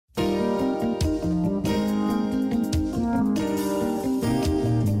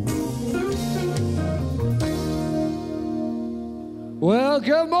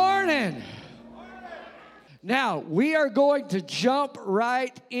Well, good morning. Now, we are going to jump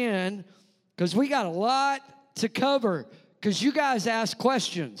right in because we got a lot to cover because you guys asked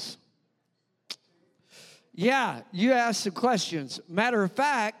questions. Yeah, you asked some questions. Matter of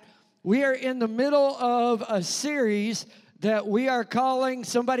fact, we are in the middle of a series that we are calling,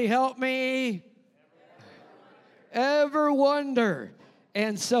 somebody help me, Ever Wonder.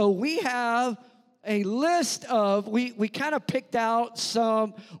 And so we have a list of, we kind of picked out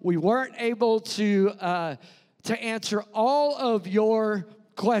some. We weren't able to answer all of your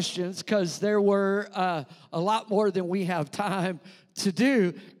questions because there were a lot more than we have time to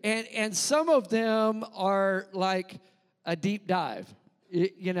do. And some of them are like a deep dive,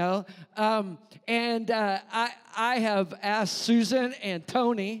 you know. I have asked Susan and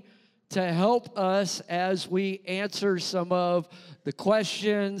Tony to help us as we answer some of the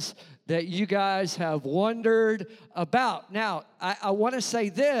questions that you guys have wondered about. Now, I want to say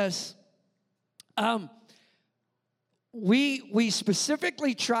this. We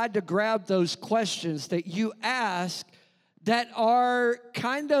specifically tried to grab those questions that you ask that are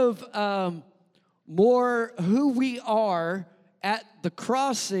kind of more who we are at the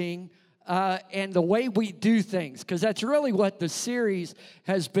crossing and the way we do things, because that's really what the series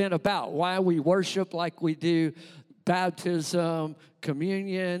has been about, why we worship like we do, baptism,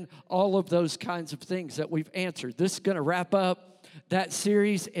 communion, all of those kinds of things that we've answered. This is going to wrap up that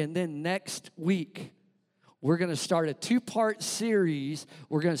series, and then next week, we're going to start a two-part series.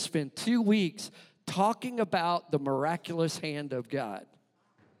 We're going to spend 2 weeks talking about the miraculous hand of God,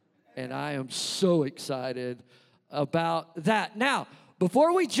 and I am so excited about that. Now,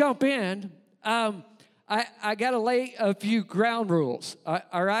 before we jump in, I got to lay a few ground rules,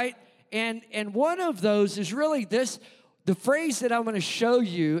 all right? And one of those is really this. The phrase that I'm going to show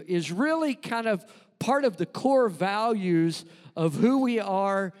you is really kind of part of the core values of who we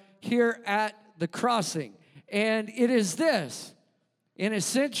are here at the crossing. And it is this. In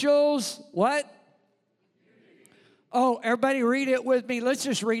essentials, what? Oh, everybody read it with me. Let's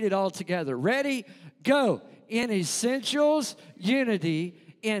just read it all together. Ready? Go. In essentials, unity.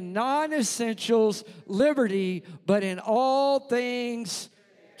 In non-essentials, liberty. But in all things,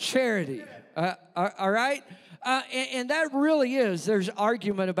 charity. All right? And that really is, there's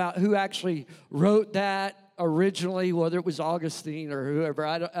argument about who actually wrote that originally, whether it was Augustine or whoever.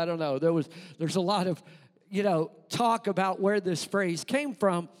 I don't know. There's a lot of, talk about where this phrase came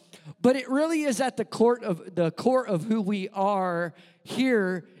from. But it really is at the core of who we are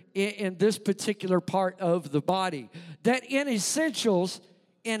here in this particular part of the body. That in essentials,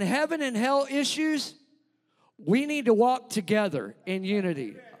 in heaven and hell issues, we need to walk together in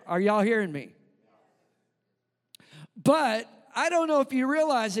unity. Are y'all hearing me? But I don't know if you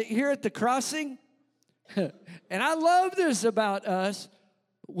realize it here at the crossing, and I love this about us,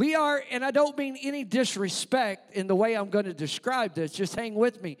 we are, and I don't mean any disrespect in the way I'm going to describe this, just hang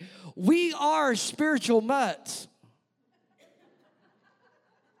with me. We are spiritual mutts.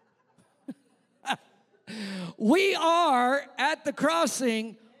 We are at the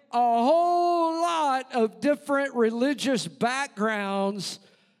crossing a whole lot of different religious backgrounds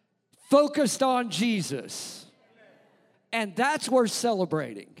focused on Jesus. And that's worth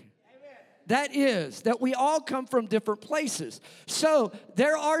celebrating. That we all come from different places. So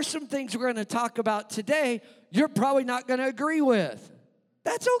there are some things we're going to talk about today you're probably not going to agree with.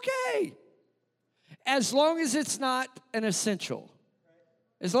 That's okay. As long as it's not an essential.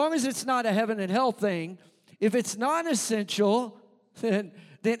 As long as it's not a heaven and hell thing. If it's non-essential, then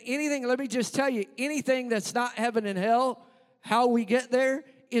anything, let me just tell you, anything that's not heaven and hell, how we get there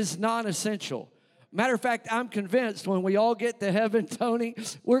is non-essential. Matter of fact, I'm convinced when we all get to heaven, Tony,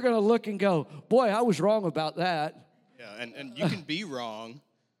 we're going to look and go, boy, I was wrong about that. Yeah, and you can be wrong.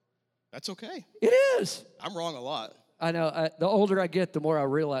 That's okay. It is. I'm wrong a lot. I know. The older I get, the more I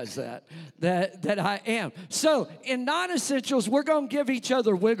realize that I am. So in non-essentials, we're going to give each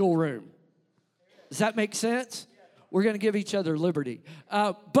other wiggle room. Does that make sense? We're going to give each other liberty.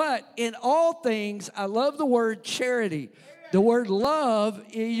 But in all things, I love the word charity. The word love,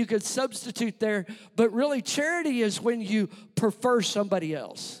 you could substitute there, but really charity is when you prefer somebody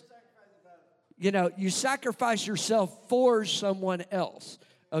else. You sacrifice yourself for someone else,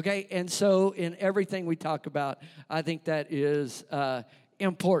 okay? And so in everything we talk about, I think that is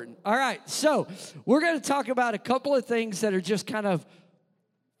important. All right, so we're going to talk about a couple of things that are just kind of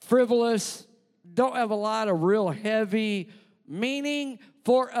frivolous, don't have a lot of real heavy meaning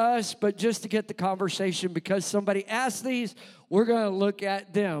for us, but just to get the conversation, because somebody asked these, we're going to look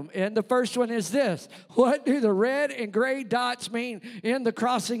at them. And the first one is this. What do the red and gray dots mean in the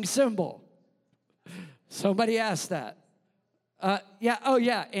crossing symbol? Somebody asked that. Yeah, oh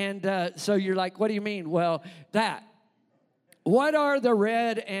yeah, and so you're like, what do you mean? Well, that. What are the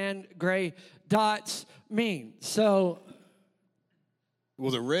red and gray dots mean? So, Well,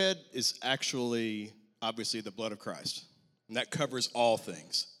 the red is actually, obviously, the blood of Christ. And that covers all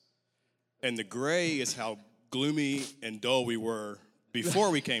things. And the gray is how gloomy and dull we were before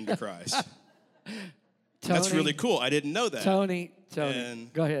we came to Christ. Tony, that's really cool. I didn't know that. Tony,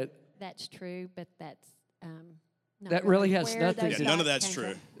 And go ahead. That's true, but that's not That really has where nothing those to none of dots that's came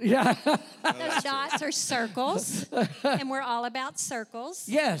true. from. Yeah. Those dots are circles, and we're all about circles.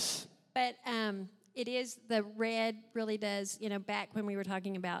 Yes. But it is, the red really does, back when we were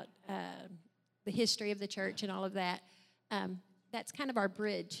talking about the history of the church and all of that, that's kind of our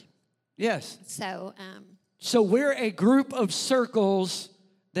bridge. Yes. So, So we're a group of circles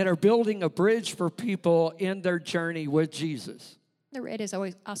that are building a bridge for people in their journey with Jesus. the red is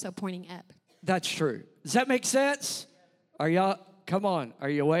always also pointing up. That's true. Does that make sense? Are y'all, come on, are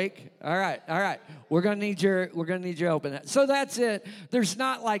you awake? All right. We're gonna need your help in that. So that's it. There's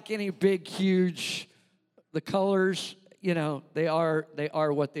not like any big, huge, the colors, they are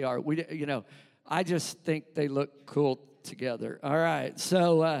what they are. I just think they look cool together. All right.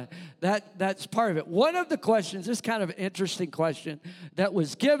 So that's part of it. One of the questions, this is kind of an interesting question that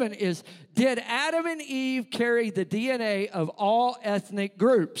was given is, did Adam and Eve carry the DNA of all ethnic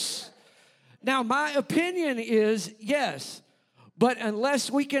groups? Now, my opinion is yes, but unless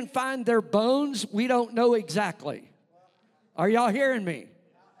we can find their bones, we don't know exactly. Are y'all hearing me?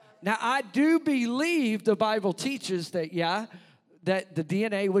 Now, I do believe the Bible teaches that, that the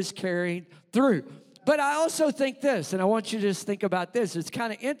DNA was carried through. But I also think this, and I want you to just think about this. It's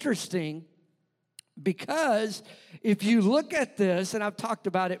kind of interesting because if you look at this, and I've talked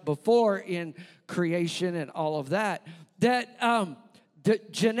about it before in creation and all of that, that the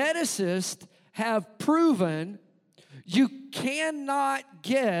geneticists have proven you cannot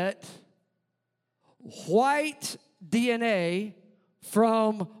get white DNA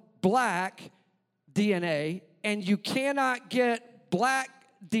from black DNA, and you cannot get black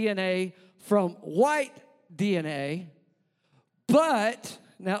DNA from white DNA, but,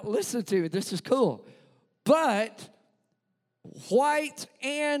 now listen to me, this is cool, but white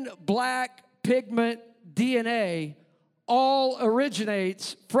and black pigment DNA all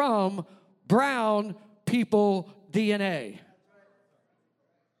originates from brown people DNA.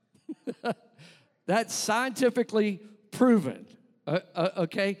 That's scientifically proven,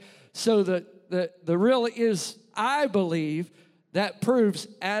 okay? So the real is, I believe, that proves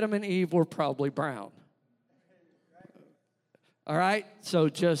Adam and Eve were probably brown. All right? So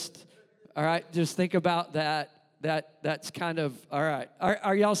just think about that. That's kind of, all right.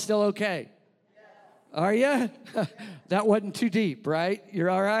 Are y'all still okay? Are you? That wasn't too deep, right? You're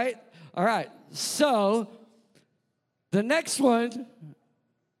all right? All right. So the next one,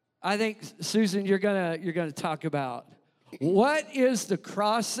 I think, Susan, you're gonna talk about. What is the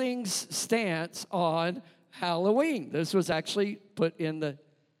Crossing's stance on Halloween? This was actually put in the...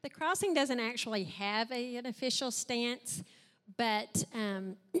 The Crossing doesn't actually have an official stance, but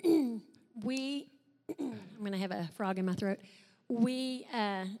we... I'm going to have a frog in my throat. We,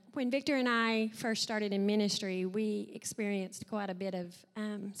 when Victor and I first started in ministry, we experienced quite a bit of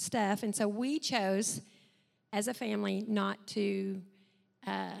stuff, and so we chose, as a family, not to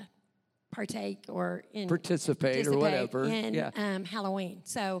partake or participate or whatever in Halloween.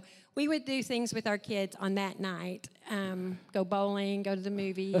 So we would do things with our kids on that night, go bowling, go to the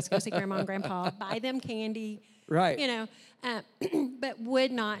movies, go see Grandma and Grandpa, buy them candy, right? But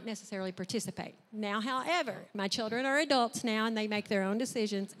would not necessarily participate. Now, however, my children are adults now, and they make their own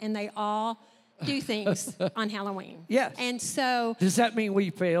decisions, and they all do things on Halloween. Yes. And so... Does that mean we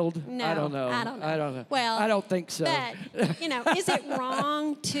failed? No. I don't know. Well... I don't think so. But, is it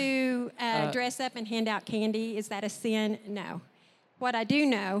wrong to dress up and hand out candy? Is that a sin? No. What I do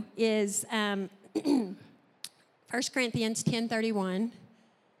know is 1 Corinthians 10:31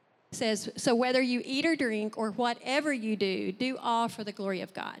 says, so whether you eat or drink or whatever you do, do all for the glory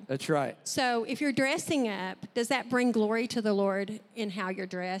of God. That's right. So if you're dressing up, does that bring glory to the Lord in how you're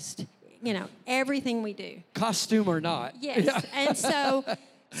dressed? Everything we do. Costume or not. Yes. And so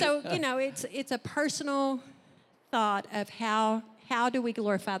it's a personal thought of how do we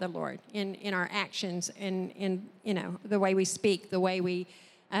glorify the Lord in our actions and in the way we speak, the way we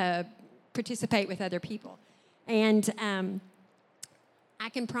participate with other people. And I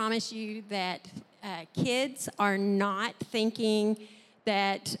can promise you that kids are not thinking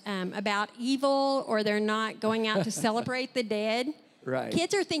that about evil, or they're not going out to celebrate the dead. Right.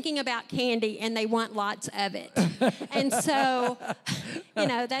 Kids are thinking about candy, and they want lots of it. And so,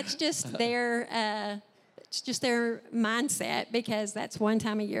 that's just their It's just their mindset because that's one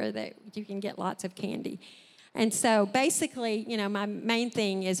time a year that you can get lots of candy. And so basically, my main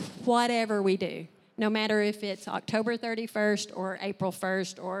thing is whatever we do, no matter if it's October 31st or April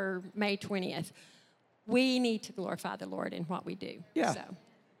 1st or May 20th, we need to glorify the Lord in what we do. Yeah, so.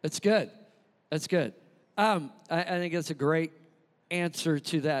 That's good. That's good. I think that's a great answer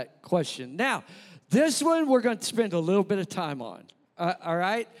to that question. Now, this one we're going to spend a little bit of time on, all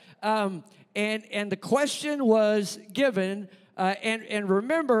right? And the question was given, and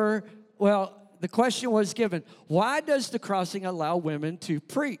remember, the question was given, why does the crossing allow women to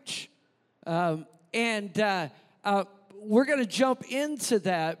preach? We're going to jump into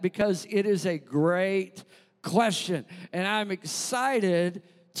that because it is a great question, and I'm excited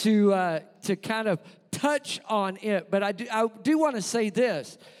to kind of touch on it. But I do want to say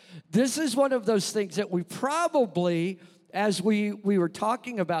this. This is one of those things that we probably, as we were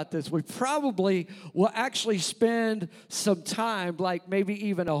talking about this, we probably will actually spend some time, like maybe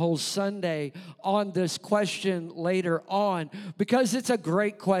even a whole Sunday, on this question later on, because it's a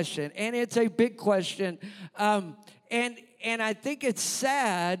great question, and it's a big question. And I think it's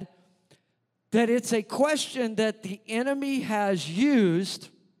sad that it's a question that the enemy has used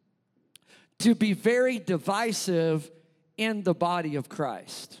to be very divisive in the body of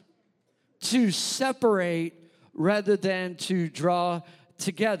Christ, to separate rather than to draw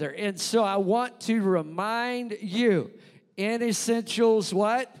together. And so I want to remind you, in essentials,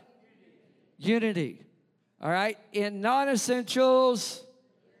 what? Unity. All right? In non-essentials,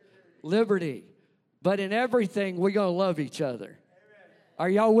 liberty. But in everything, we're going to love each other. Are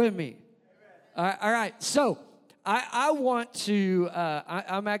y'all with me? All right. So I want to,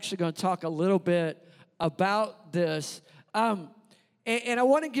 I'm actually going to talk a little bit about this. And I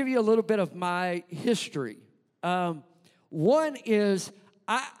want to give you a little bit of my history. One is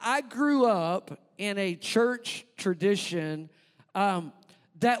I grew up in a church tradition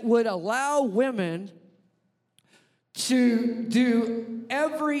that would allow women to do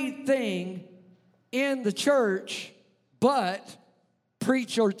everything in the church but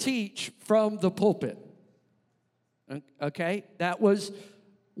preach or teach from the pulpit. Okay? That was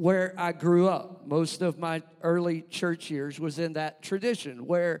where I grew up. Most of my early church years was in that tradition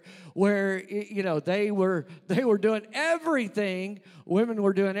where they were doing everything, women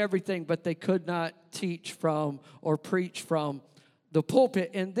were doing everything, but they could not teach from or preach from the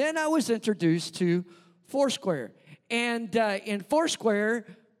pulpit. And then I was introduced to Foursquare. And in Foursquare,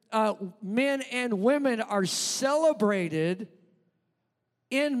 men and women are celebrated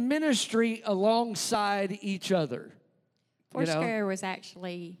in ministry alongside each other. Foursquare was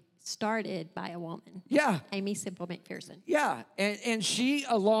actually started by a woman. Yeah. Amy Simple McPherson. Yeah, and she,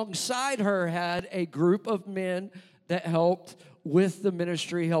 alongside her, had a group of men that helped with the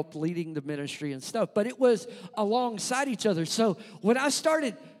ministry, helped leading the ministry and stuff. But it was alongside each other. So when I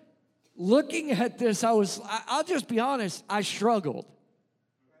started looking at this, I'll just be honest, I struggled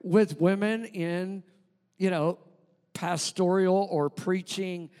with women in, pastoral or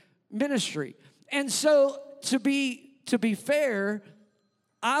preaching ministry. And so to be fair,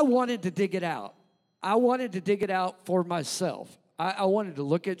 I wanted to dig it out. I wanted to dig it out for myself. I wanted to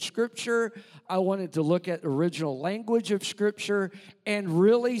look at Scripture. I wanted to look at the original language of Scripture and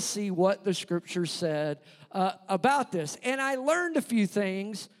really see what the Scripture said about this. And I learned a few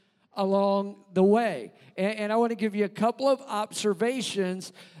things along the way. And I want to give you a couple of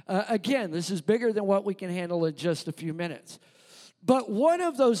observations. Again, this is bigger than what we can handle in just a few minutes. But one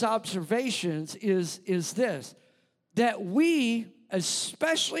of those observations is this, that we,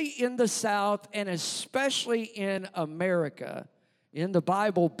 especially in the South and especially in America, in the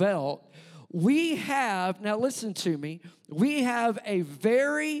Bible Belt, we have, now listen to me, we have a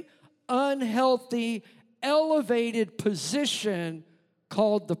very unhealthy, elevated position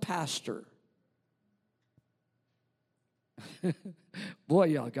called the pastor. Boy,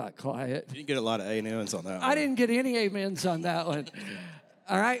 y'all got quiet. You didn't get a lot of amens on that one. I didn't get any amens on that one.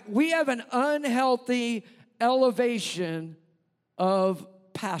 All right? We have an unhealthy elevation of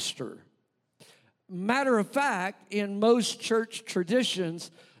pastor. Matter of fact, in most church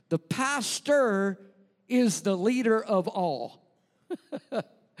traditions, the pastor is the leader of all.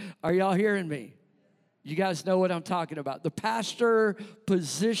 Are y'all hearing me? You guys know what I'm talking about. The pastor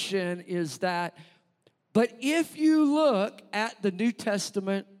position is that. But if you look at the New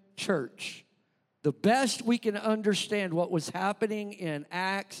Testament church, the best we can understand what was happening in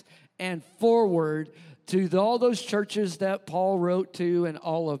Acts and forward to all those churches that Paul wrote to and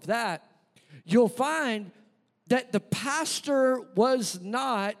all of that, you'll find that the pastor was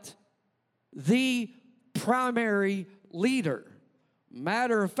not the primary leader.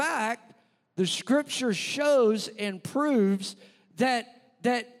 Matter of fact, the scripture shows and proves that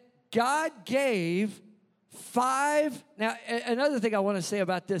God gave 5. Now, another thing I want to say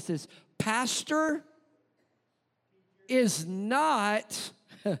about this is pastor is not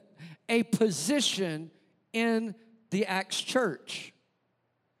a position in the Acts church.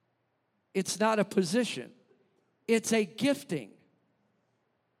 It's not a position. It's a gifting.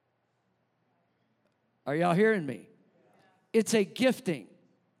 Are y'all hearing me? It's a gifting.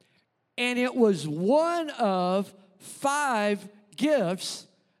 And it was one of 5 gifts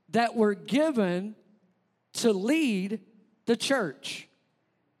that were given to lead the church.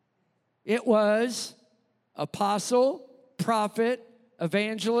 It was apostle, prophet,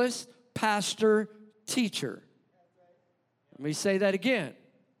 evangelist, pastor, teacher. Let me say that again.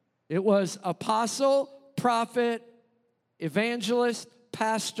 It was apostle, prophet, evangelist,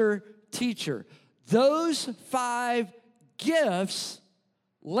 pastor, teacher. Those 5 gifts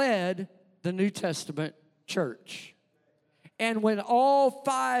led the New Testament church. And when all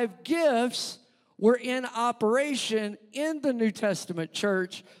 5 gifts were in operation in the New Testament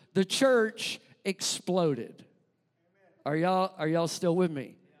church, the church exploded. Are y'all still with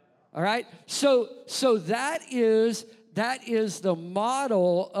me? All right? So that is the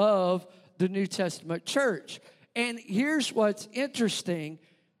model of the New Testament church. And here's what's interesting.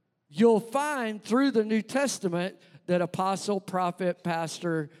 You'll find through the New Testament that apostle, prophet,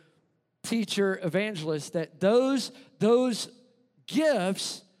 pastor, teacher, evangelist, that those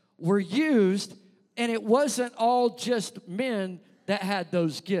gifts were used, and it wasn't all just men that had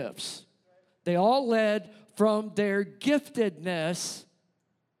those gifts. They all led from their giftedness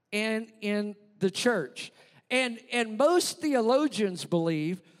and in the church. And most theologians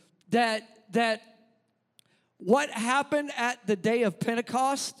believe that what happened at the day of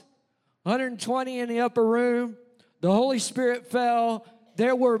Pentecost, 120 in the upper room, the Holy Spirit fell.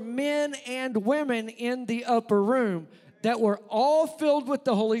 There were men and women in the upper room that were all filled with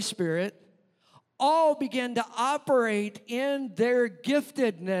the Holy Spirit, all began to operate in their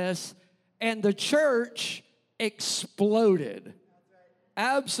giftedness, and the church exploded.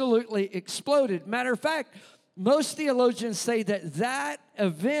 Absolutely exploded. Matter of fact, most theologians say that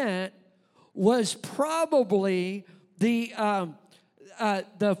event was probably the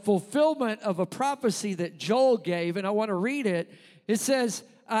fulfillment of a prophecy that Joel gave, and I want to read it. It says,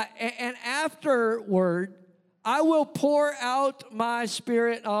 and afterward, I will pour out my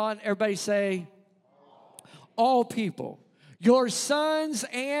spirit on, everybody say, all people. Your sons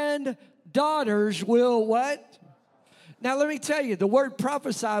and daughters will what? Now, let me tell you, the word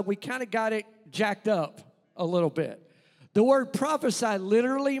prophesy, we kind of got it jacked up a little bit. The word prophesy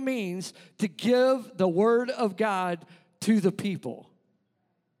literally means to give the word of God to the people.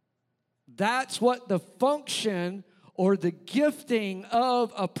 That's what the function or the gifting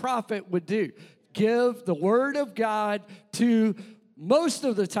of a prophet would do. Give the word of God to, most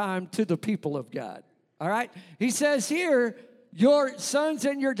of the time, to the people of God. All right? He says here, your sons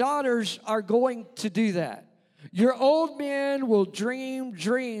and your daughters are going to do that. Your old men will dream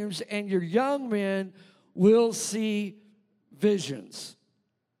dreams, and your young men will see visions.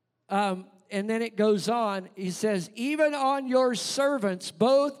 And then it goes on. He says, even on your servants,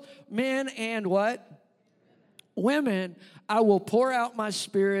 both men and what? Women, I will pour out my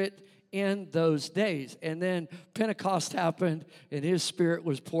spirit in those days. And then Pentecost happened, and his spirit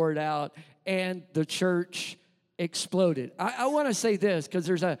was poured out, and the church exploded. I want to say this because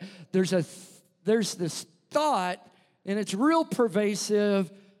there's this thought, and it's real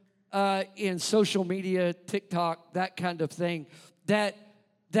pervasive in social media, TikTok, that kind of thing, that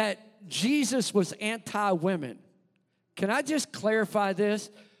Jesus was anti-women. Can I just clarify this?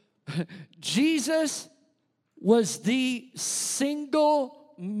 Jesus was the single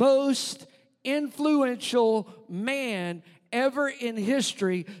most influential man ever in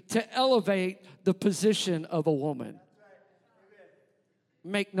history to elevate the position of a woman.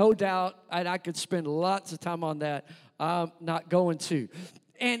 Make no doubt, and I could spend lots of time on that. I'm not going to.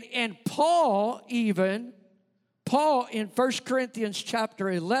 And Paul in 1 Corinthians chapter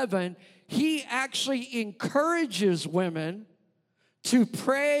 11, he actually encourages women to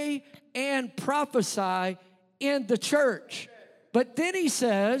pray and prophesy in the church. But then he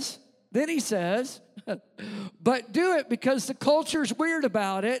says, but do it because the culture's weird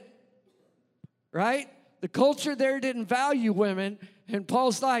about it, right? The culture there didn't value women. And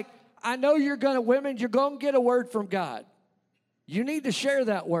Paul's like, I know you're going to get a word from God. You need to share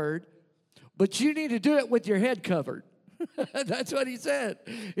that word, but you need to do it with your head covered. That's what he said.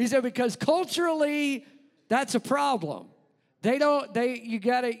 He said, because culturally, that's a problem. You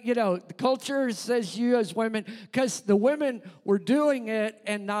gotta, the culture says you as women, because the women were doing it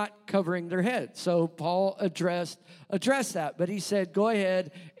and not covering their head. So Paul addressed that, but he said, go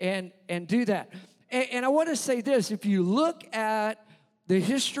ahead and do that. And I want to say this, if you look at the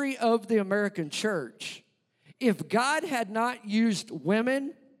history of the American church, if God had not used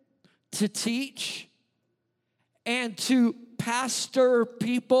women to teach and to pastor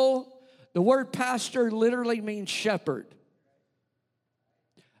people, the word pastor literally means shepherd.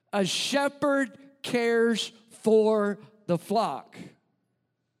 A shepherd cares for the flock.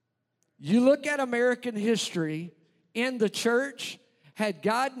 You look at American history in the church, had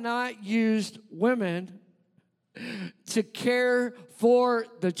God not used women to care for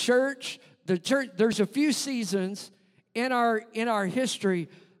the church, there's a few seasons in our history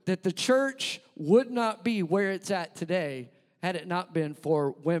that the church would not be where it's at today had it not been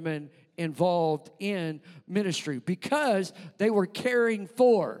for women involved in ministry, because they were caring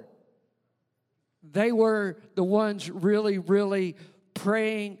for. They were the ones really, really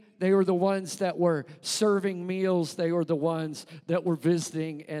praying. They were the ones that were serving meals. They were the ones that were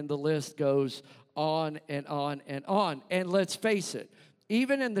visiting, and the list goes on and on and on. And let's face it,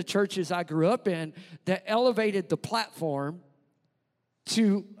 even in the churches I grew up in that elevated the platform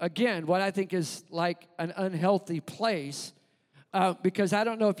to, again, what I think is like an unhealthy place, because I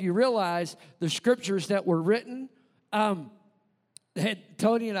don't know if you realize the scriptures that were written, that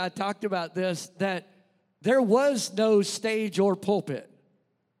Tony and I talked about this, that there was no stage or pulpit.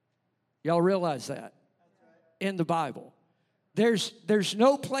 Y'all realize that? In the Bible. There's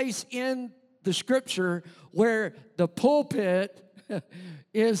no place in the scripture where the pulpit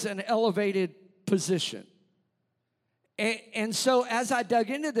is an elevated position. And so as I dug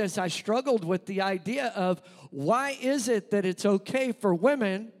into this, I struggled with the idea of why is it that it's okay for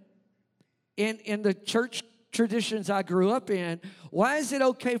women in the church traditions I grew up in, why is it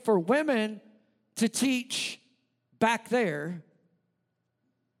okay for women to teach back there,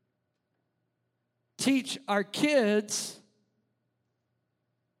 teach our kids,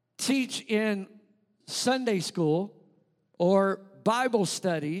 teach in Sunday school or Bible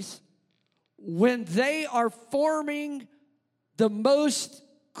studies, when they are forming the most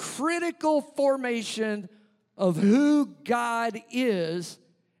critical formation of who God is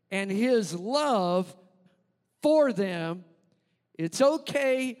and His love for them? It's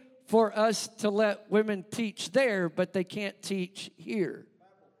okay for us to let women teach there, but they can't teach here.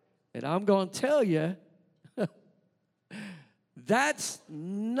 And I'm going to tell you, that's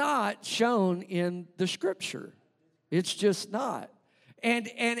not shown in the scripture. It's just not.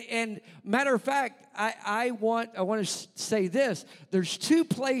 And matter of fact, I want to say this. There's two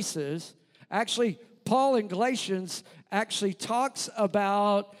places. Actually, Paul in Galatians actually talks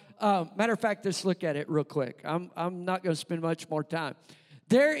about. Matter of fact, let's look at it real quick. I'm not going to spend much more time.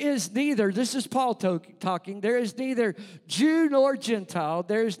 There is neither. This is Paul talking. There is neither Jew nor Gentile.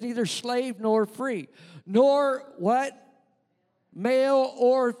 There is neither slave nor free, nor what? Male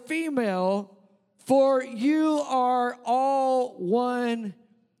or female. For you are all one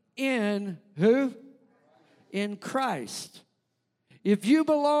in who? In Christ. If you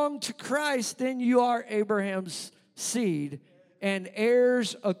belong to Christ, then you are Abraham's seed and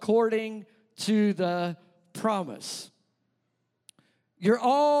heirs according to the promise. You're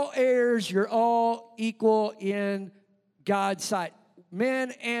all heirs. You're all equal in God's sight.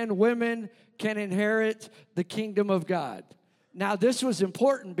 Men and women can inherit the kingdom of God. Now, this was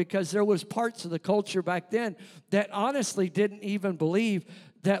important because there was parts of the culture back then that honestly didn't even believe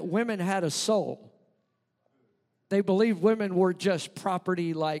that women had a soul. They believed women were just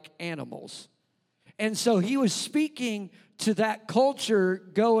property like animals. And so he was speaking to that culture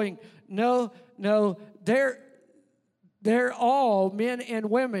going, no, they're all, men and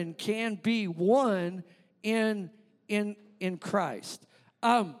women can be one in Christ.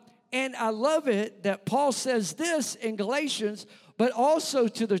 And I love it that Paul says this in Galatians, but also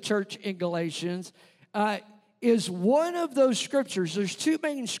to the church in Galatians, is one of those scriptures. There's two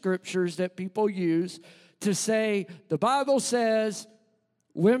main scriptures that people use to say the Bible says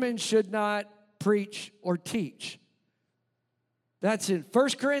women should not preach or teach. That's in 1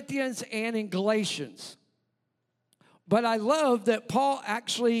 Corinthians and in Galatians. But I love that Paul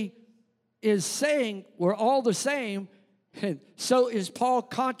actually is saying we're all the same. And so is Paul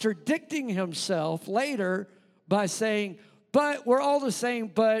contradicting himself later by saying, but we're all the same,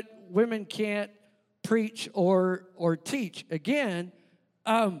 but women can't preach or teach. Again,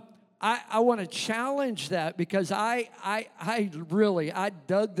 I want to challenge that because I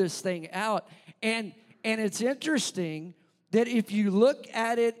dug this thing out. And it's interesting that if you look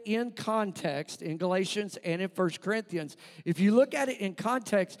at it in context, in Galatians and in 1 Corinthians, if you look at it in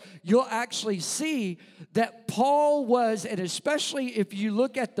context, you'll actually see that Paul was, and especially if you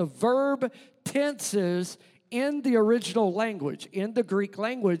look at the verb tenses in the original language, in the Greek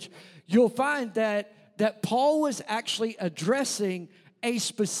language, you'll find that Paul was actually addressing a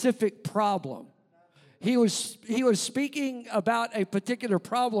specific problem. He was speaking about a particular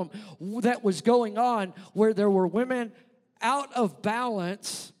problem that was going on where there were women out of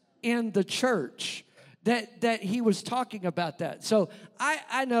balance in the church, that he was talking about that. So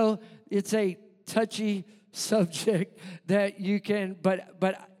I know it's a touchy subject that you can, but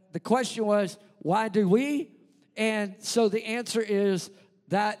the question was, why do we? And so the answer is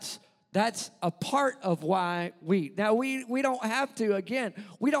that's a part of why we. Now, we don't have to, again,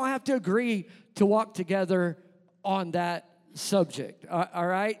 we don't have to agree to walk together on that subject, all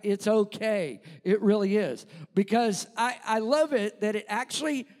right? It's okay. It really is. Because I love it that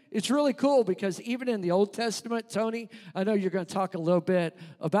it's really cool because even in the Old Testament, Tony, I know you're going to talk a little bit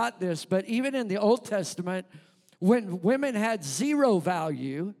about this, but even in the Old Testament, when women had zero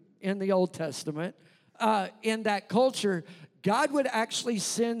value in the Old Testament, in that culture, God would actually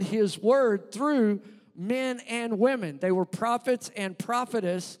send his word through men and women. They were prophets and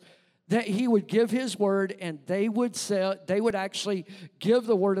prophetess that he would give his word, and they would actually give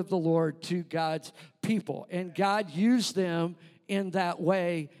the word of the Lord to God's people. And God used them in that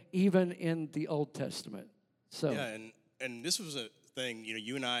way, even in the Old Testament. So yeah, and this was a thing,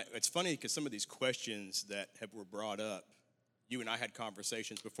 you and I, it's funny because some of these questions that were brought up, you and I had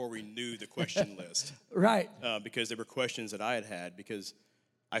conversations before we knew the question list. Right. Because they were questions that I had because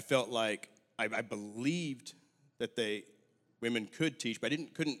I felt like I believed that women could teach, but I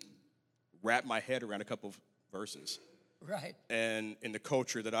couldn't wrap my head around a couple of verses. Right. And in the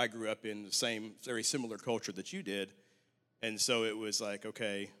culture that I grew up in, the same, very similar culture that you did. And so it was like,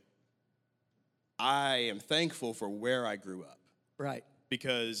 okay, I am thankful for where I grew up. Right.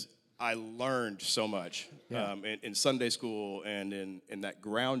 Because I learned so much in Sunday school and in that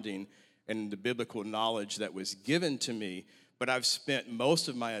grounding and the biblical knowledge that was given to me. But I've spent most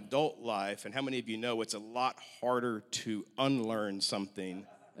of my adult life, and how many of you know it's a lot harder to unlearn something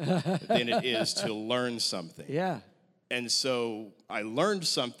than it is to learn something. Yeah. And so I learned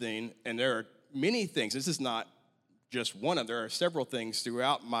something, and there are many things. This is not just one of them. There are several things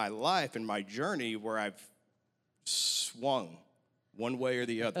throughout my life and my journey where I've swung one way or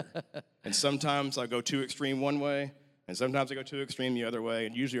the other. And sometimes I go too extreme one way, and sometimes I go too extreme the other way,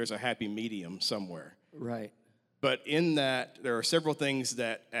 and usually there's a happy medium somewhere. Right. But in that, there are several things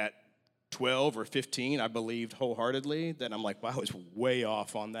that at 12 or 15, I believed wholeheartedly that I'm like, wow, I was way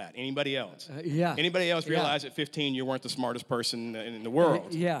off on that. Anybody else? Yeah. Anybody else realize at 15 you weren't the smartest person in the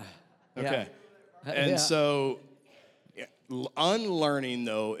world? Yeah. Okay. And so unlearning,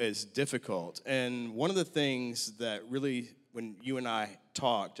 though, is difficult. And one of the things that really, when you and I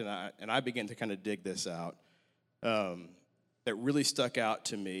talked, and I began to kind of dig this out, that really stuck out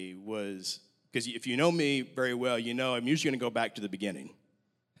to me was, because if you know me very well, you know I'm usually going to go back to the beginning.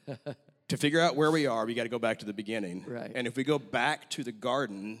 To figure out where we are, we got to go back to the beginning. Right. And if we go back to the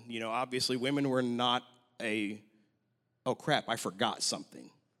garden, obviously women were not oh crap, I forgot something.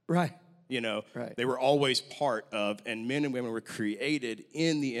 Right. Right. They were always part of, and men and women were created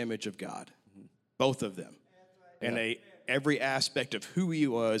in the image of God, both of them. And every aspect of who he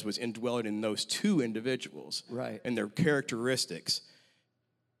was indwelled in those two individuals. Right. And their characteristics.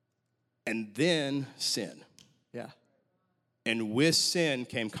 And then sin. Yeah. And with sin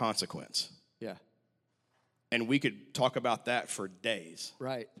came consequence. Yeah. And we could talk about that for days.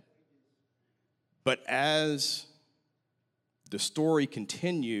 Right. But as the story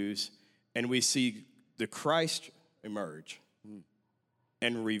continues and we see the Christ emerge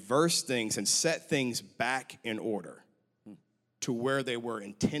and reverse things and set things back in order to where they were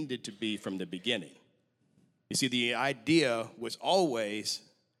intended to be from the beginning. You see, the idea was always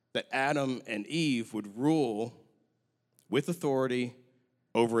that Adam and Eve would rule with authority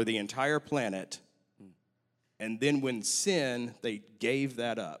over the entire planet. And then when sin, they gave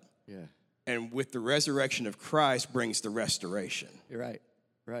that up. Yeah. And with the resurrection of Christ brings the restoration. You're right.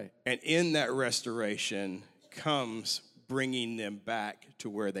 Right. And in that restoration comes bringing them back to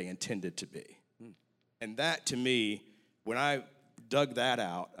where they intended to be. And that, to me, when I dug that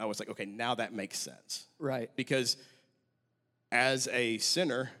out, I was like, okay, now that makes sense. Right. Because as a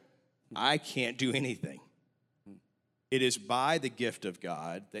sinner, I can't do anything. It is by the gift of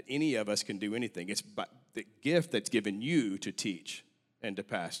God that any of us can do anything. It's by the gift that's given you to teach and to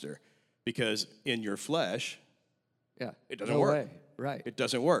pastor. Because in your flesh, it doesn't work. Way. Right. It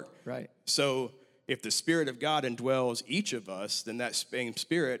doesn't work. Right. So if the Spirit of God indwells each of us, then that same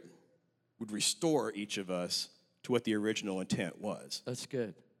Spirit would restore each of us to what the original intent was. That's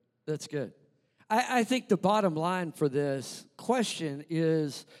good. That's good. I think the bottom line for this question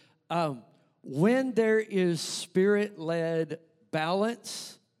is when there is Spirit-led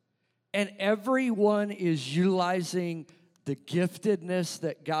balance and everyone is utilizing the giftedness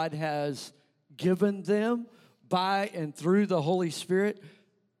that God has given them by and through the Holy Spirit,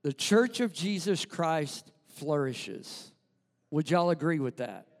 the Church of Jesus Christ flourishes. Would y'all agree with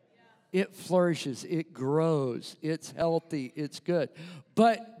that? It flourishes, it grows, it's healthy, it's good.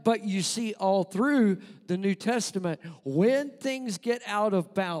 But you see all through the New Testament, when things get out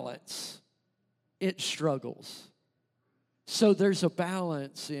of balance, it struggles. So there's a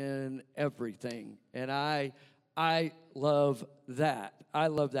balance in everything, and I love that. I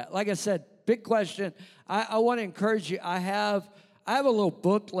love that. Like I said, big question. I want to encourage you. I have a little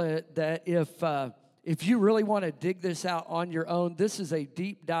booklet that if you really want to dig this out on your own, this is a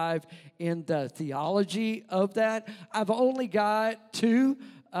deep dive in the theology of that. I've only got 2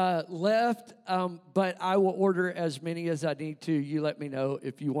 left, but I will order as many as I need to. You let me know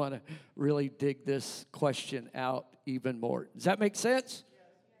if you want to really dig this question out even more. Does that make sense?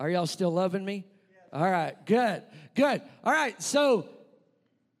 Are y'all still loving me? All right, good. All right, so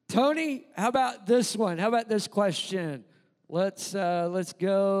Tony, how about this one? How about this question? Let's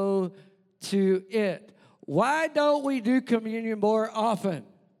go to it. Why don't we do communion more often?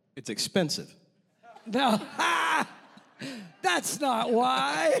 It's expensive. No, that's not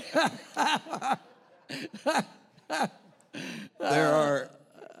why.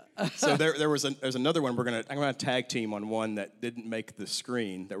 There's another one I'm gonna tag team on one that didn't make the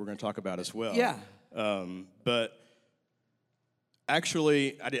screen that we're gonna talk about as well. Yeah. But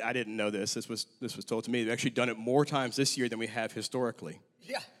actually, I didn't know this. This was told to me. We've actually done it more times this year than we have historically.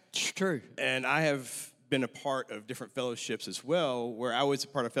 Yeah, it's true. And I have been a part of different fellowships as well, where I was a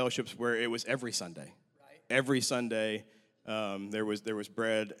part of fellowships where it was every Sunday. Right. Every Sunday, there was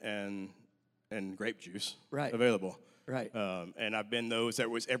bread and grape juice available. Right. And I've been those that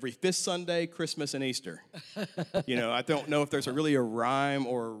was every 5th Sunday, Christmas and Easter. I don't know if there's really a rhyme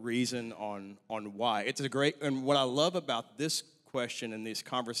or a reason on why. It's a great, and what I love about this question and these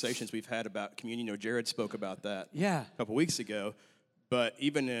conversations we've had about communion, Jared spoke about that a couple weeks ago, but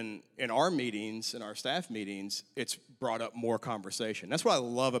even in our meetings, in our staff meetings, it's brought up more conversation. That's what I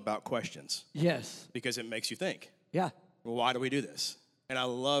love about questions. Yes. Because it makes you think. Yeah. Well, why do we do this? And I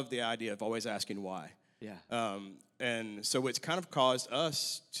love the idea of always asking why. Yeah. And so it's kind of caused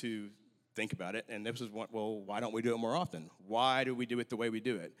us to think about it, and this is why don't we do it more often? Why do we do it the way we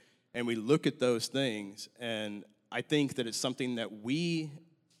do it? And we look at those things, and I think that it's something that we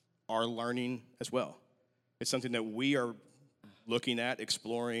are learning as well. It's something that we are looking at,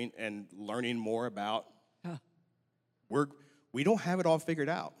 exploring, and learning more about. Huh. We don't have it all figured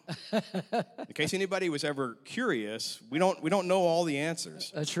out. In case anybody was ever curious, we don't know all the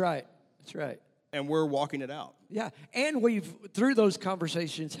answers. That's right. That's right. And we're walking it out. Yeah, and we've, through those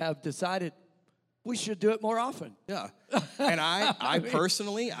conversations, have decided we should do it more often. Yeah, and I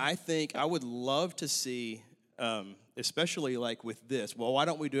personally, I think I would love to see, especially like with this, well, why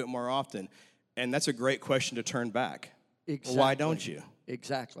don't we do it more often? And that's a great question to turn back. Exactly. Well, why don't you?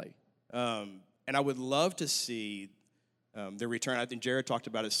 Exactly. And I would love to see the return. I think Jared talked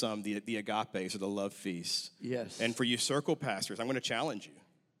about it some, the agapes or the love feasts. Yes. And for you circle pastors, I'm going to challenge you.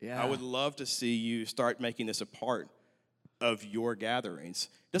 Yeah. I would love to see you start making this a part of your gatherings.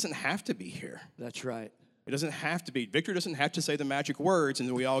 It doesn't have to be here. That's right. It doesn't have to be. Victor doesn't have to say the magic words and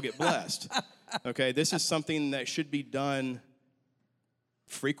then we all get blessed. Okay, this is something that should be done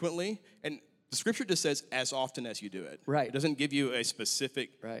frequently. And the scripture just says as often as you do it. Right. It doesn't give you a specific,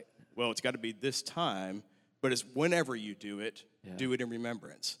 well, it's got to be this time, but it's whenever you do it, do it in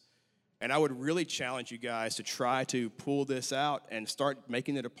remembrance. And I would really challenge you guys to try to pull this out and start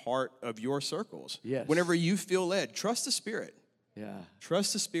making it a part of your circles. Yes. Whenever you feel led, trust the Spirit. Yeah.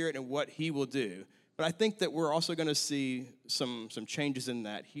 Trust the Spirit and what He will do. But I think that we're also going to see some changes in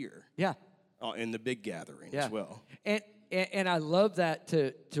that here. Yeah. In the big gathering as well. And I love that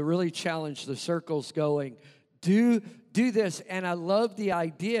to really challenge the circles going, do this. And I love the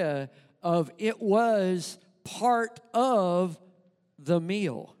idea of it was part of the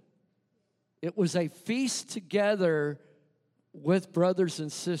meal. It was a feast together with brothers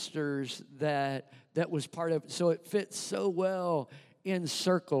and sisters that was part of it. So it fits so well in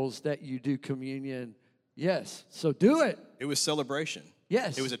circles that you do communion. Yes, so do it. It was celebration.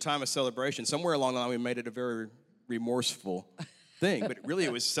 Yes. It was a time of celebration. Somewhere along the line we made it a very remorseful thing, but really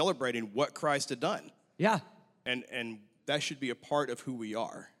it was celebrating what Christ had done. Yeah. And that should be a part of who we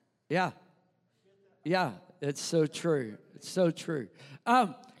are. Yeah. Yeah, it's so true. It's so true.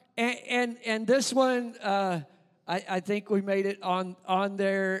 And this one, I think we made it on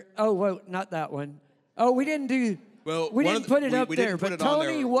there. Oh, well, not that one. Oh, we didn't do. Well, we didn't put it up we there. didn't put But it on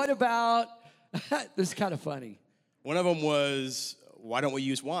Tony, there. what about? This is kind of funny. One of them was, why don't we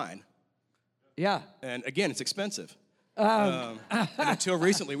use wine? Yeah. And again, it's expensive. And until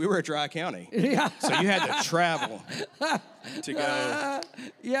recently, we were a dry county. Yeah. So you had to travel to go.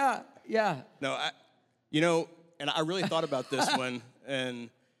 Yeah. No, and I really thought about this one, and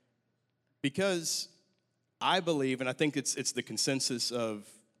because I believe, and I think it's the consensus of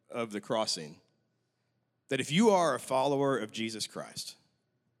the crossing, that if you are a follower of Jesus Christ,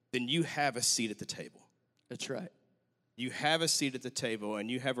 then you have a seat at the table. That's right. You have a seat at the table,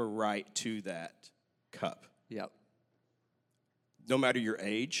 and you have a right to that cup. Yep. No matter your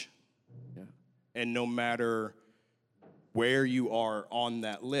age, Yeah. and no matter where you are on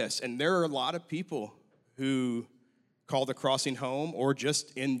that list. And there are a lot of people who call the crossing home, or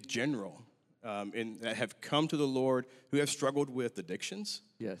just in general, that have come to the Lord, who have struggled with addictions,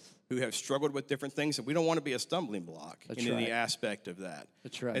 Yes. who have struggled with different things, and we don't want to be a stumbling block That's in right. any aspect of that.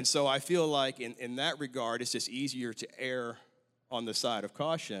 That's right. And so I feel like in that regard, it's just easier to err on the side of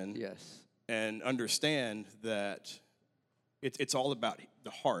caution. Yes. And understand that it's all about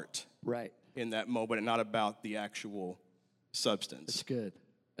the heart Right. in that moment, and not about the actual substance. That's good.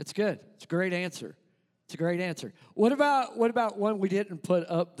 That's good. It's a great answer. It's a great answer. What about one we didn't put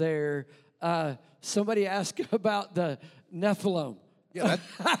up there? Somebody asked about the Nephilim. Yeah,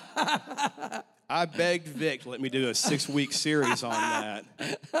 I begged Vic to let me do a 6-week series on that,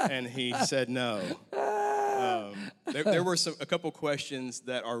 and he said no. There were a couple questions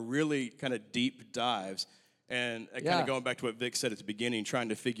that are really kind of deep dives, and kind of going back to what Vic said at the beginning, trying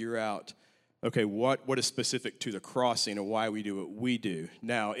to figure out, okay, what is specific to the crossing and why we do what we do.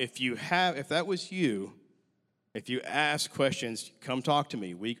 Now, if that was you, if you ask questions, come talk to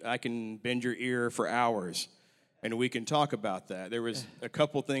me. I can bend your ear for hours, and we can talk about that. There was a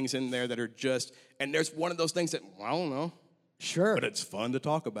couple things in there that are just, and there's one of those things that, I don't know. Sure. But it's fun to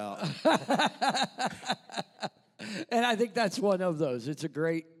talk about. And I think that's one of those. It's a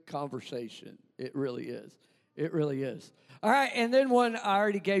great conversation. It really is. It really is. All right, and then one I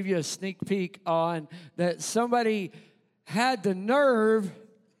already gave you a sneak peek on, that somebody had the nerve.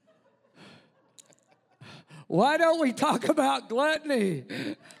 Why don't we talk about gluttony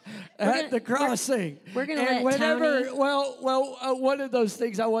at the crossing? We're going to let Tony. One of those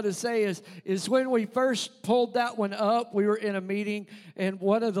things I want to say is when we first pulled that one up, we were in a meeting, and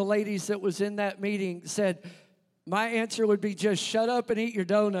one of the ladies that was in that meeting said, my answer would be just shut up and eat your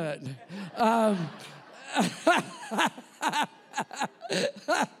donut.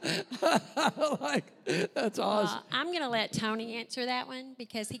 That's awesome. I'm going to let Tony answer that one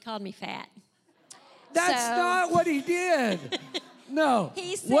because he called me fat. That's not what he did. No.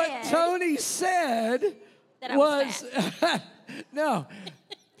 He said what Tony said that I was fat. No.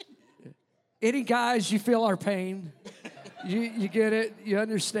 Any guys, you feel our pain. You get it. You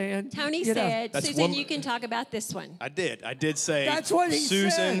understand. Tony said, Susan, one, you can talk about this one. I did say, that's what he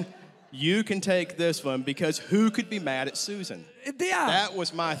Susan, said. You can take this one, because who could be mad at Susan? Yeah. That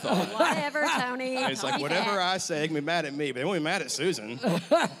was my thought. Whatever, Tony. It's like, whatever I say, they can be mad at me, but they won't be mad at Susan.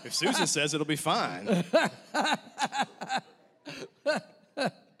 If Susan says, it'll be fine.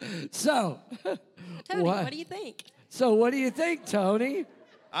 So, Tony, what do you think? So, what do you think, Tony?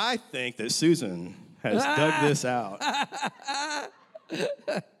 I think that Susan has dug this out.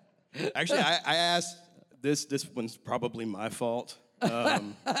 Actually, I asked, this one's probably my fault.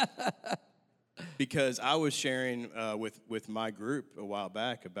 Because I was sharing with my group a while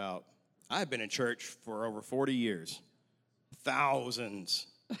back about, I've been in church for over 40 years, thousands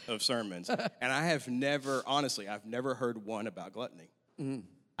of sermons, and I've never heard one about gluttony. Mm.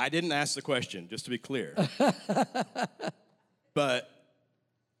 I didn't ask the question, just to be clear. But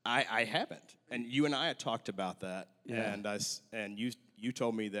I haven't. And you and I had talked about that, and you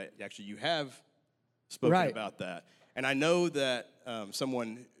told me that actually you have spoken about that. And I know that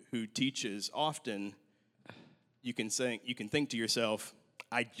someone who teaches often, you can think to yourself,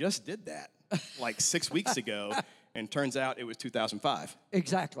 I just did that like 6 weeks ago, and turns out it was 2005.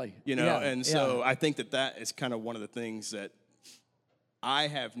 Exactly. So I think that is kind of one of the things that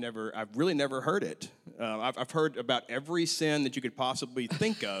I've really never heard it. I've heard about every sin that you could possibly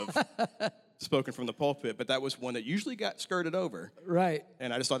think of spoken from the pulpit, but that was one that usually got skirted over. Right.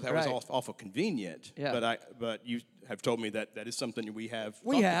 And I just thought that was awful convenient. Yeah. But you have told me that is something we have.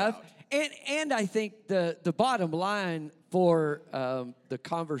 About. And I think the bottom line for the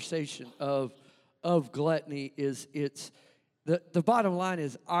conversation of gluttony is the bottom line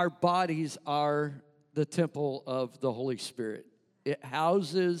is our bodies are the temple of the Holy Spirit. It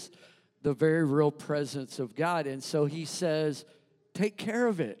houses the very real presence of God. And so he says, take care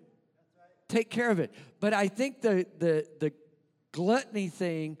of it. Take care of it. But I think the gluttony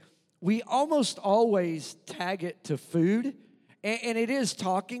thing, we almost always tag it to food. And it is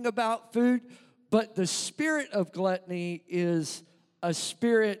talking about food. But the spirit of gluttony is a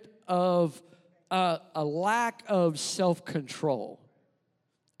spirit of a lack of self-control.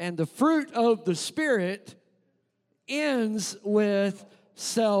 And the fruit of the Spirit ends with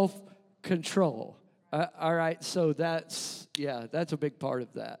self-control. All right, so that's a big part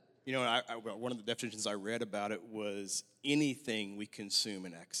of that. You know, one of the definitions I read about it was anything we consume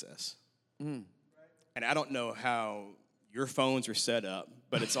in excess. And I don't know how your phones are set up,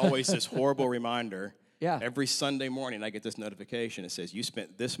 but it's always this horrible reminder. Yeah. Every Sunday morning I get this notification. It says, you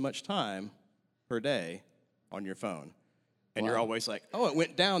spent this much time per day on your phone. And you're always like, oh, it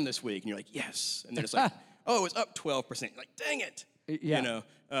went down this week. And you're like, yes. And then it's like, oh, it was up 12%. You're like, dang it. Yeah. You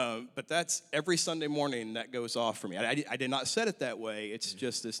know, but that's every Sunday morning that goes off for me. I did not set it that way. It's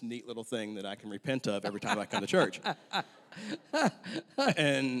just this neat little thing that I can repent of every time I come to church.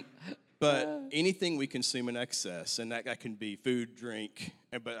 But anything we consume in excess, and that can be food, drink,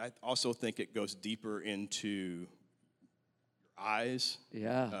 but I also think it goes deeper into your eyes,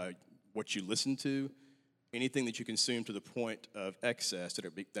 what you listen to, anything that you consume to the point of excess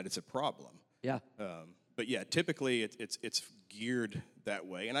that it's a problem. Yeah. But yeah, typically it's geared that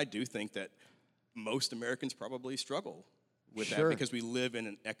way, and I do think that most Americans probably struggle with that because we live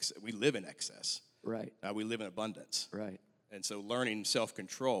in excess. Right. We live in abundance. Right. And so learning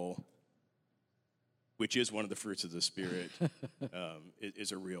self-control, which is one of the fruits of the Spirit,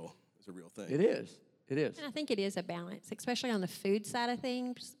 is a real thing. It is. It is. And I think it is a balance, especially on the food side of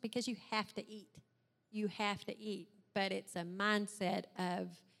things, because you have to eat. You have to eat, but it's a mindset of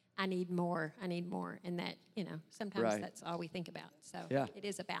I need more, and that, sometimes that's all we think about. So it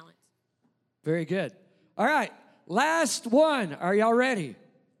is a balance. Very good. All right, last one. Are y'all ready?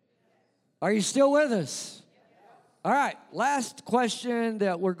 Are you still with us? All right, last question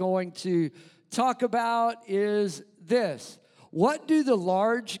that we're going to talk about is this. What do the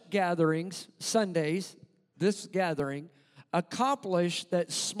large gatherings, Sundays, this gathering, accomplish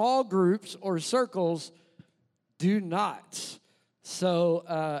that small groups or circles do not?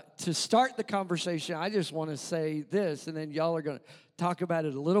 So to start the conversation, I just want to say this, and then y'all are going to talk about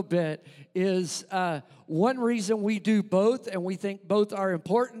it a little bit, is one reason we do both, and we think both are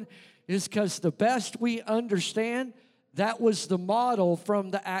important, is because the best we understand, that was the model from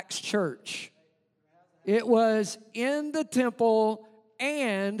the Acts church. It was in the temple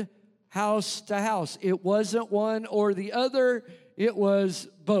and house to house. It wasn't one or the other. It was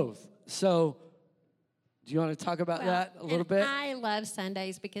both. So do you want to talk about that a little bit? I love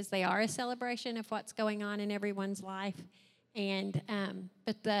Sundays because they are a celebration of what's going on in everyone's life. And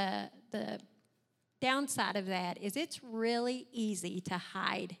but the downside of that is it's really easy to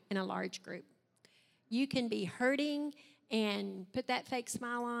hide in a large group. You can be hurting and put that fake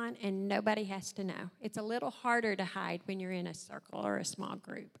smile on, and nobody has to know. It's a little harder to hide when you're in a circle or a small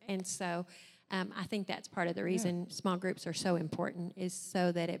group. And so I think that's part of the reason small groups are so important, is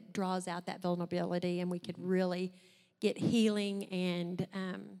so that it draws out that vulnerability, and we could really get healing and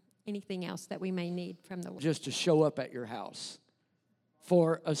anything else that we may need from the Lord. Just to show up at your house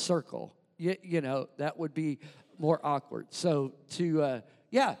for a circle, you know, that would be more awkward. So to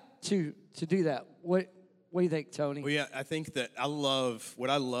do that, what do you think, Tony? Well, yeah, I think that what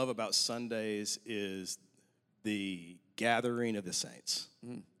I love about Sundays is the gathering of the saints,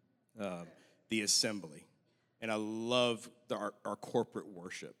 the assembly. And I love our corporate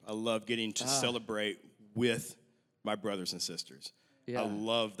worship. I love getting to celebrate with my brothers and sisters. Yeah. I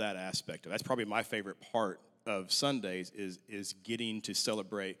love that aspect of it. That's probably my favorite part of Sundays is getting to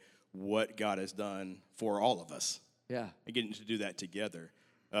celebrate what God has done for all of us. Yeah. And getting to do that together.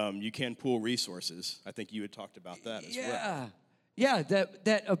 You can pool resources. I think you had talked about that as well. Yeah,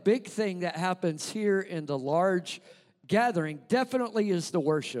 that a big thing that happens here in the large gathering definitely is the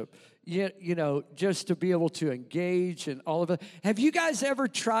worship. You know, just to be able to engage and all of it. Have you guys ever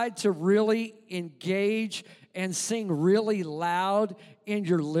tried to really engage and sing really loud in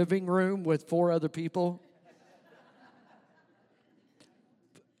your living room with 4 other people?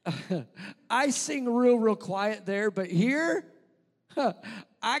 I sing real quiet there, but here,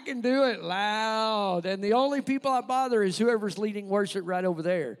 I can do it loud, and the only people I bother is whoever's leading worship right over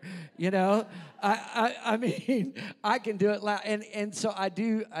there. You know, I mean, I can do it loud, and so I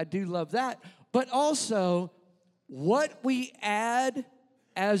do love that. But also, what we add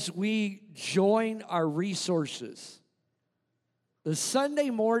as we join our resources. The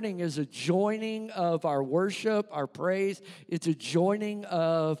Sunday morning is a joining of our worship, our praise. It's a joining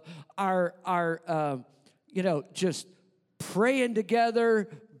of our just praying together,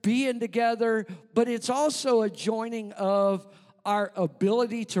 being together. But it's also a joining of our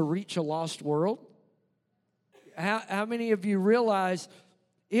ability to reach a lost world. How many of you realize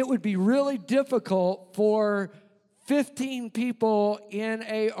it would be really difficult for 15 people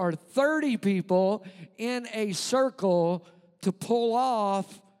or 30 people in a circle to pull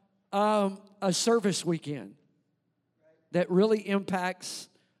off a service weekend that really impacts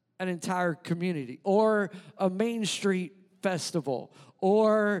an entire community, or a Main Street festival,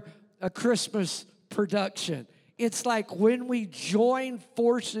 or a Christmas production. It's like when we join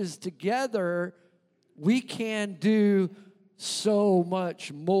forces together, we can do so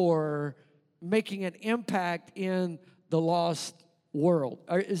much more, making an impact in the lost world.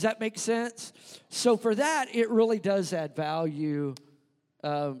 Does that make sense? So for that, it really does add value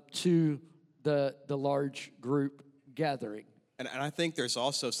to the large group gathering. And I think there's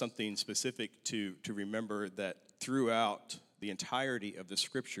also something specific to remember, that throughout the entirety of the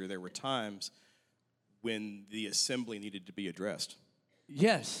Scripture, there were times when the assembly needed to be addressed.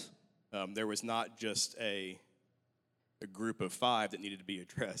 Yes. There was not just a group of 5 that needed to be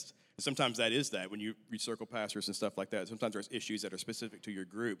addressed. Sometimes that is that when you read circle pastors and stuff like that. Sometimes there's issues that are specific to your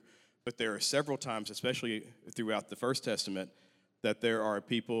group. But there are several times, especially throughout the First Testament, that there are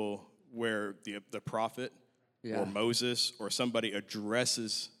people where the prophet or Moses or somebody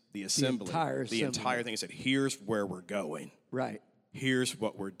addresses the assembly, the entire thing, and said, here's where we're going. Right. Here's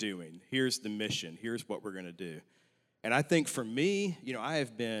what we're doing. Here's the mission. Here's what we're going to do. And I think for me,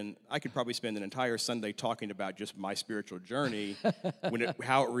 I could probably spend an entire Sunday talking about just my spiritual journey,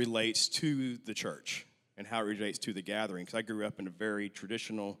 how it relates to the church and how it relates to the gathering. Because I grew up in a very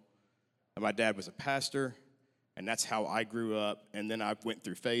traditional, my dad was a pastor, and that's how I grew up. And then I went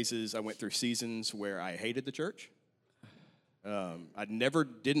through phases. I went through seasons where I hated the church. I never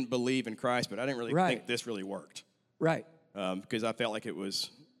didn't believe in Christ, but I didn't really think this really worked. Right. Because I felt like it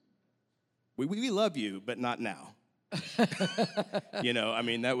was, we love you, but not now.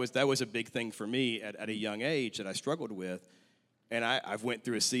 That was a big thing for me at a young age that I struggled with. And I went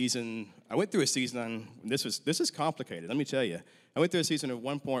through a season this is complicated, let me tell you. I went through a season at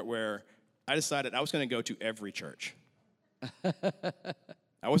one point where I decided I was going to go to every church. I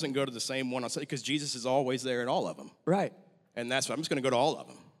wasn't going to go to the same one on Sunday, because Jesus is always there at all of them. Right. And that's why I'm just going to go to all of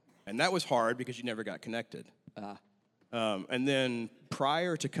them. And that was hard because you never got connected. And then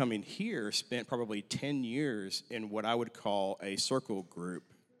prior to coming here, spent probably 10 years in what I would call a circle group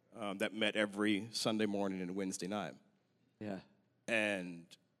that met every Sunday morning and Wednesday night. Yeah. And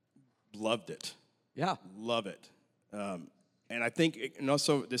loved it. Yeah. Love it. And I think, and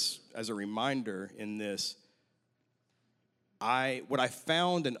also this as a reminder in this, what I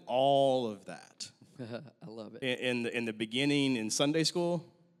found in all of that. I love it. In the beginning, in Sunday school,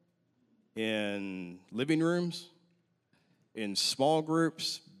 in living rooms, in small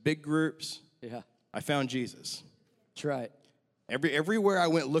groups, big groups, I found Jesus. That's right. Everywhere I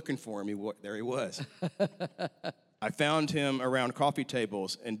went looking for him, there he was. I found him around coffee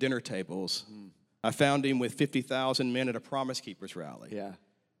tables and dinner tables. I found him with 50,000 men at a Promise Keepers rally. Yeah.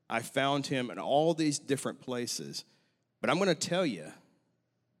 I found him in all these different places. But I'm going to tell you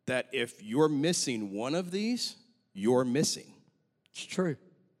that if you're missing one of these, you're missing. It's true.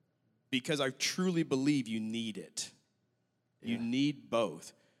 Because I truly believe you need it. You need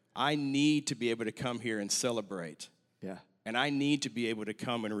both. I need to be able to come here and celebrate. Yeah. And I need to be able to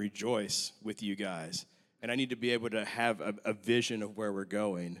come and rejoice with you guys. And I need to be able to have a vision of where we're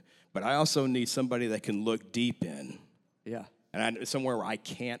going. But I also need somebody that can look deep in. Yeah. And somewhere where I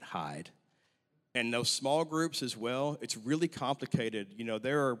can't hide. And those small groups as well, it's really complicated.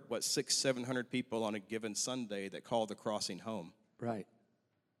 There are, 600-700 people on a given Sunday that call the crossing home. Right.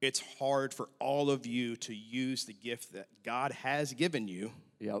 It's hard for all of you to use the gift that God has given you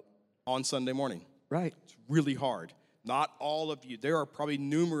on Sunday morning. Right. It's really hard. Not all of you. There are probably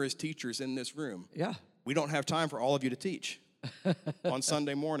numerous teachers in this room. Yeah. We don't have time for all of you to teach on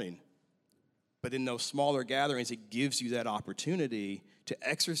Sunday morning. But in those smaller gatherings, it gives you that opportunity to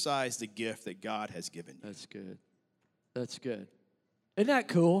exercise the gift that God has given you. That's good. That's good. Isn't that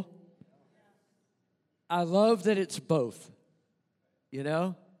cool? I love that it's both.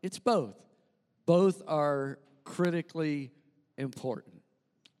 It's both. Both are critically important.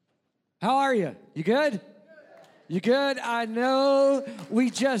 How are you? You good? You good? I know we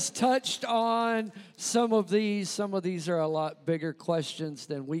just touched on some of these. Some of these are a lot bigger questions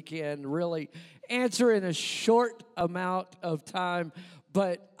than we can really answer in a short amount of time.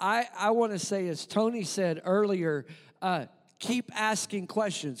 But I want to say, as Tony said earlier, keep asking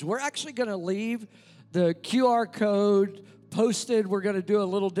questions. We're actually going to leave the QR code posted. We're going to do a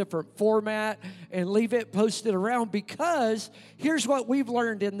little different format and leave it posted around, because here's what we've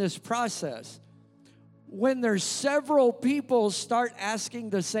learned in this process. When there's several people start asking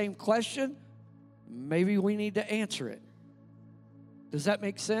the same question, maybe we need to answer it. Does that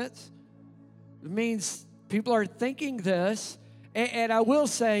make sense? It means people are thinking this. And I will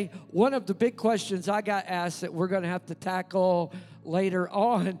say, one of the big questions I got asked that we're going to have to tackle later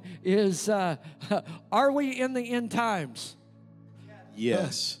on is, are we in the end times?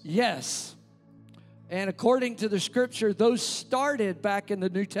 Yes. Yes. And according to the scripture, those started back in the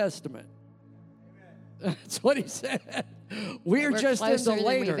New Testament. That's what he said. We're just in the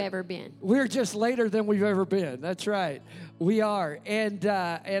later. Than we've ever been. We're just later than we've ever been. That's right. We are. And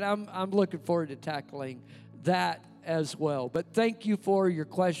I'm looking forward to tackling that as well. But thank you for your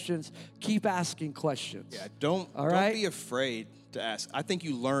questions. Keep asking questions. Yeah, don't be afraid to ask. I think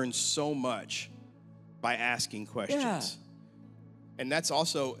you learn so much by asking questions. Yeah. And that's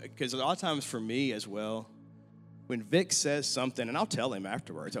also, because a lot of times for me as well, when Vic says something, and I'll tell him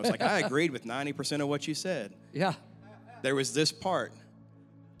afterwards, I was like, I agreed with 90% of what you said. Yeah. There was this part.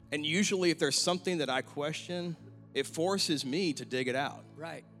 And usually if there's something that I question, it forces me to dig it out.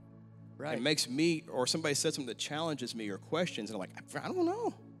 Right. Right. It makes me, or somebody says something that challenges me or questions, and I'm like, I don't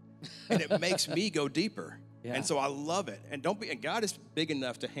know. And it makes me go deeper. Yeah. And so I love it. And and God is big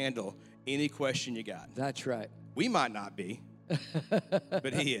enough to handle any question you got. That's right. We might not be,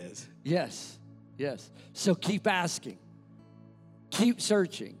 but he is. Yes. Yes. So keep asking. Keep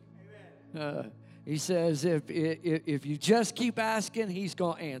searching. He says if you just keep asking, he's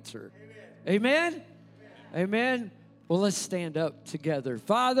going to answer. Amen? Amen? Well, let's stand up together.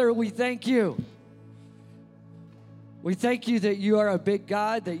 Father, we thank you. We thank you that you are a big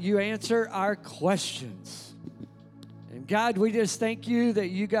God, that you answer our questions. And God, we just thank you that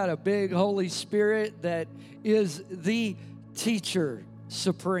you got a big Holy Spirit that is the teacher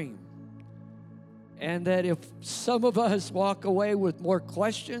supreme. And that if some of us walk away with more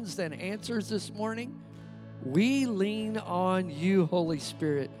questions than answers this morning, we lean on you, Holy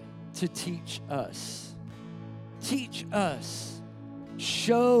Spirit, to teach us. Teach us.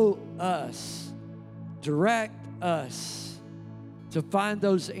 Show us. Direct us to find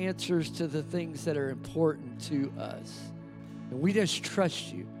those answers to the things that are important to us. And we just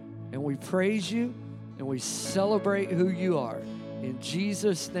trust you, and we praise you, and we celebrate who you are. In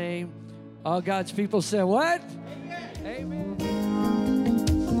Jesus' name, all God's people say what? Amen. Amen.